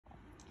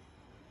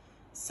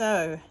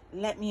So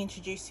let me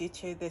introduce you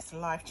to this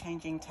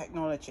life-changing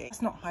technology.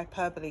 It's not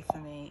hyperbole for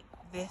me.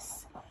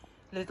 This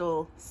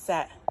little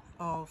set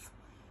of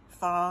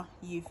Far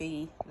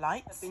UV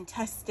lights have been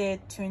tested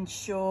to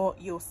ensure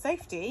your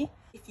safety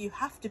if you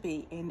have to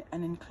be in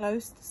an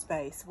enclosed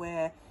space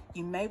where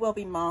you may well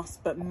be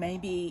masked, but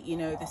maybe, you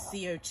know, the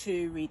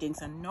CO2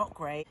 readings are not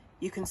great.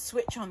 You can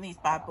switch on these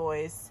bad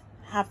boys,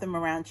 have them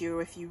around you,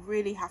 or if you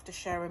really have to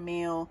share a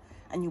meal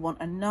and you want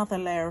another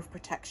layer of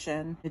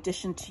protection in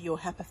addition to your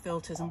HEPA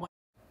filters. And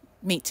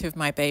meet two of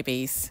my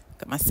babies.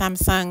 Got my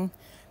Samsung,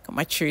 got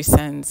my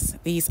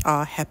TrueSense. These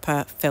are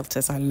HEPA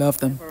filters. I love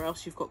them. Whatever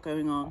else you've got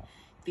going on,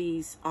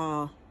 these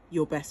are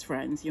your best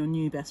friends, your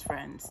new best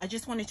friends. I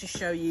just wanted to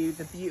show you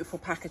the beautiful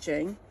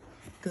packaging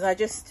because I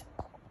just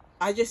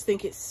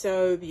think it's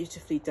so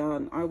beautifully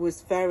done. I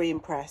was very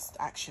impressed,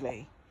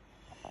 actually,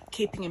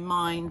 keeping in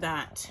mind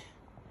that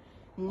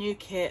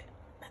Nukit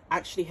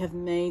actually have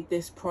made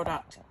this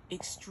product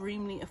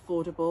extremely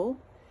affordable.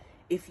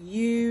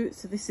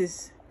 So this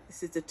is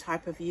the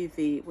type of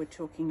UV we're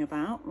talking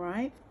about,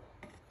 right?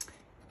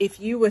 If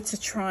you were to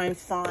try and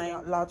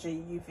find larger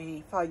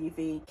UV, Far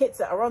UV kits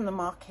that are on the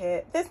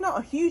market, there's not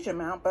a huge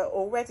amount, but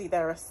already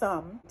there are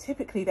some.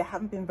 Typically, they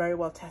haven't been very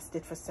well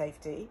tested for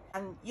safety.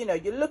 And, you know,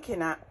 you're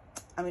looking at,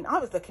 I mean, I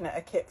was looking at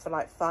a kit for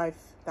like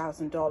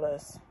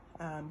 $5,000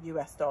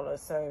 US dollars.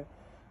 So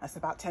that's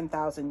about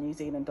 10,000 New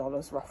Zealand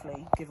dollars,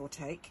 roughly, give or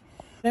take.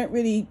 I don't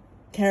really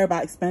care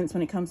about expense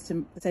when it comes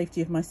to the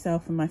safety of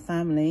myself and my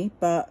family,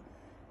 but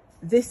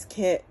this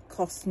kit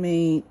cost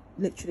me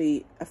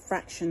literally a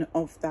fraction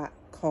of that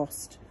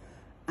cost.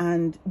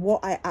 And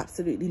what I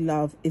absolutely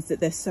love is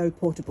that they're so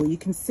portable. You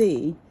can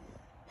see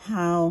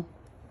how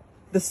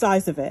the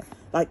size of it,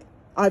 like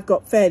I've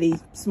got fairly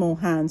small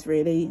hands,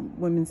 really,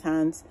 women's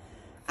hands,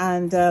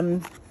 and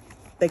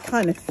they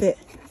kind of fit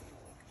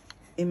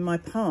in my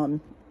palm,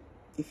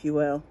 if you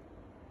will.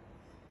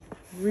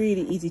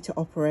 Really easy to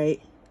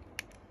operate.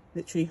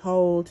 Literally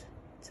hold,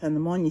 turn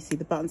them on, you see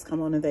the buttons come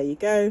on, and there you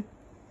go.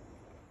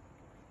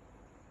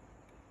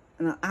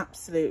 And I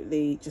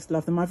absolutely just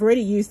love them. I've already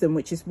used them,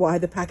 which is why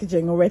the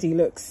packaging already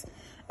looks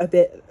a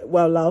bit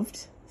well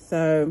loved.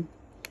 So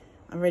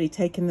I've already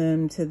taken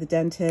them to the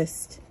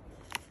dentist.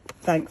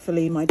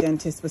 Thankfully, my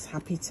dentist was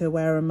happy to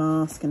wear a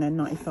mask, and a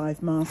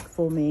 95 mask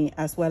for me,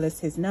 as well as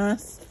his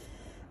nurse.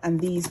 And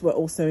these were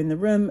also in the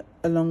room,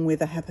 along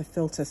with a HEPA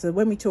filter. So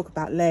when we talk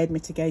about layered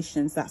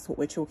mitigations, that's what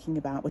we're talking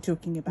about. We're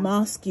talking about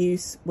mask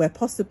use where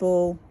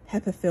possible,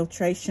 HEPA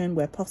filtration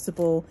where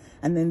possible,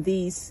 and then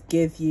these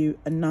give you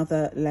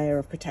another layer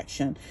of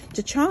protection.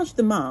 To charge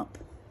them up,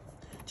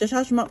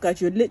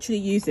 guys, you're literally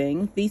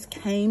using, these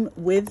came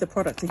with the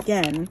product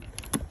again.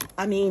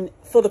 I mean,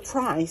 for the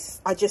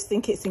price, I just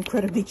think it's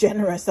incredibly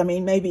generous. I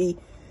mean, maybe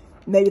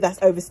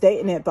that's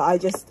overstating it, but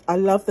I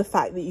love the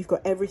fact that you've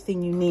got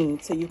everything you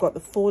need. So you've got the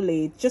 4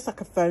 leads, just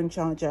like a phone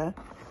charger,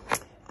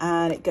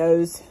 and it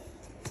goes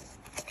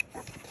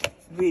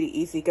really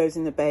easy, goes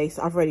in the base.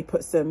 I've already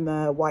put some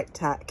white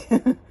tack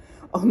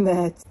on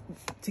there.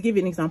 To give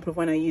you an example of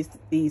when I used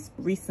these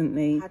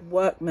recently, I had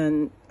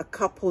workmen, a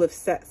couple of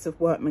sets of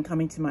workmen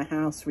coming to my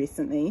house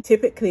recently.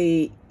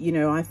 Typically, you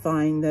know, I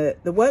find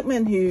that the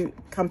workmen who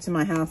come to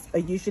my house are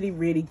usually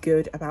really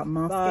good about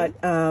masking,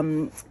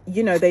 but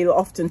you know, they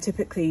often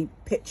typically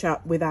pitch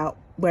up without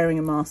wearing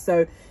a mask.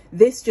 So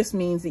this just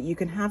means that you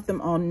can have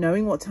them on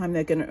knowing what time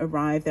they're going to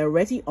arrive. They're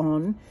already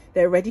on,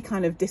 they're already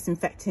kind of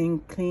disinfecting,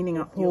 cleaning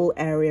up the whole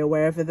area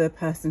wherever the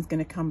person's going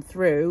to come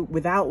through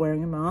without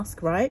wearing a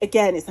mask, right?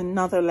 Again, it's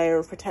another layer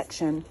of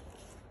protection,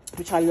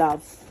 which I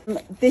love.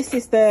 This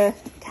is the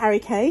carry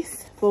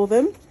case for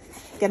them.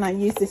 Again, I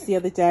used this the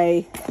other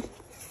day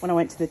when I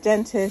went to the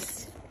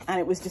dentist, and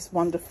it was just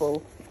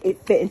wonderful.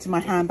 It fit into my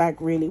handbag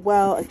really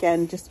well.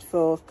 Again, just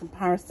for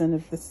comparison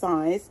of the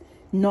size,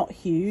 not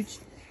huge.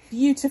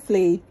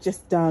 Beautifully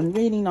just done,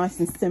 really nice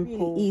and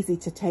simple, really easy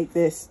to take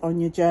this on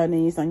your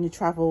journeys, on your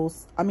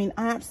travels. I mean,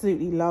 I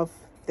absolutely love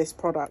this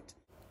product.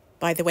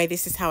 By the way,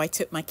 this is how I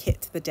took my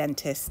kit to the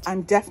dentist.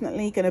 I'm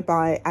definitely going to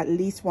buy at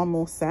least one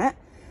more set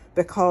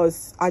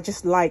because I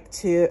just like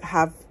to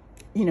have,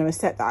 you know, a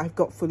set that I've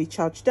got fully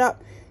charged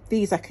up.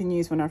 These I can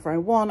use whenever I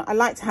want. I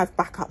like to have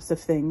backups of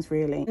things,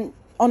 really. And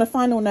on a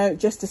final note,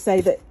 just to say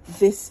that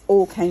this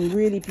all came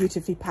really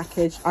beautifully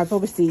packaged. I've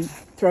obviously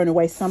thrown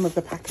away some of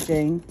the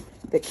packaging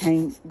that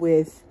came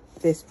with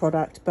this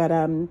product, but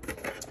I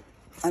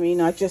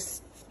mean,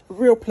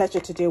 real pleasure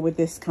to deal with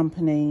this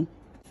company.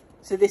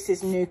 So this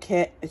is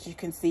Nukit, as you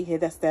can see here,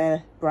 that's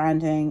their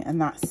branding, and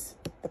that's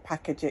the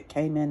package it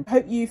came in.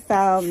 Hope you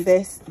found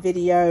this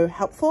video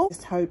helpful.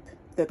 Just hope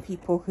that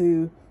people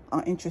who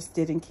are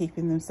interested in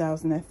keeping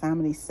themselves and their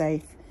families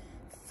safe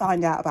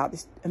find out about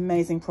this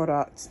amazing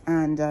product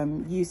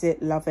and use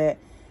it, love it.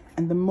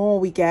 And the more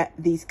we get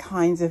these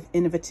kinds of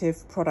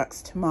innovative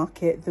products to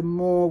market, the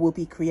more will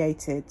be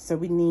created. So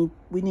we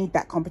need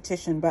that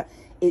competition, but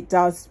it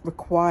does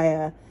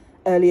require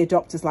early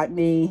adopters like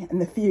me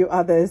and the few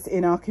others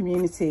in our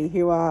community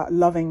who are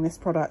loving this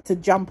product to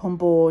jump on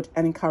board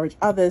and encourage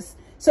others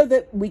so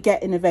that we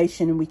get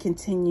innovation and we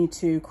continue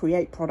to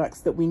create products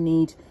that we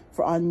need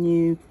for our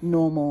new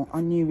normal,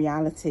 our new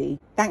reality.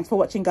 Thanks for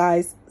watching,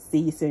 guys. See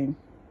you soon.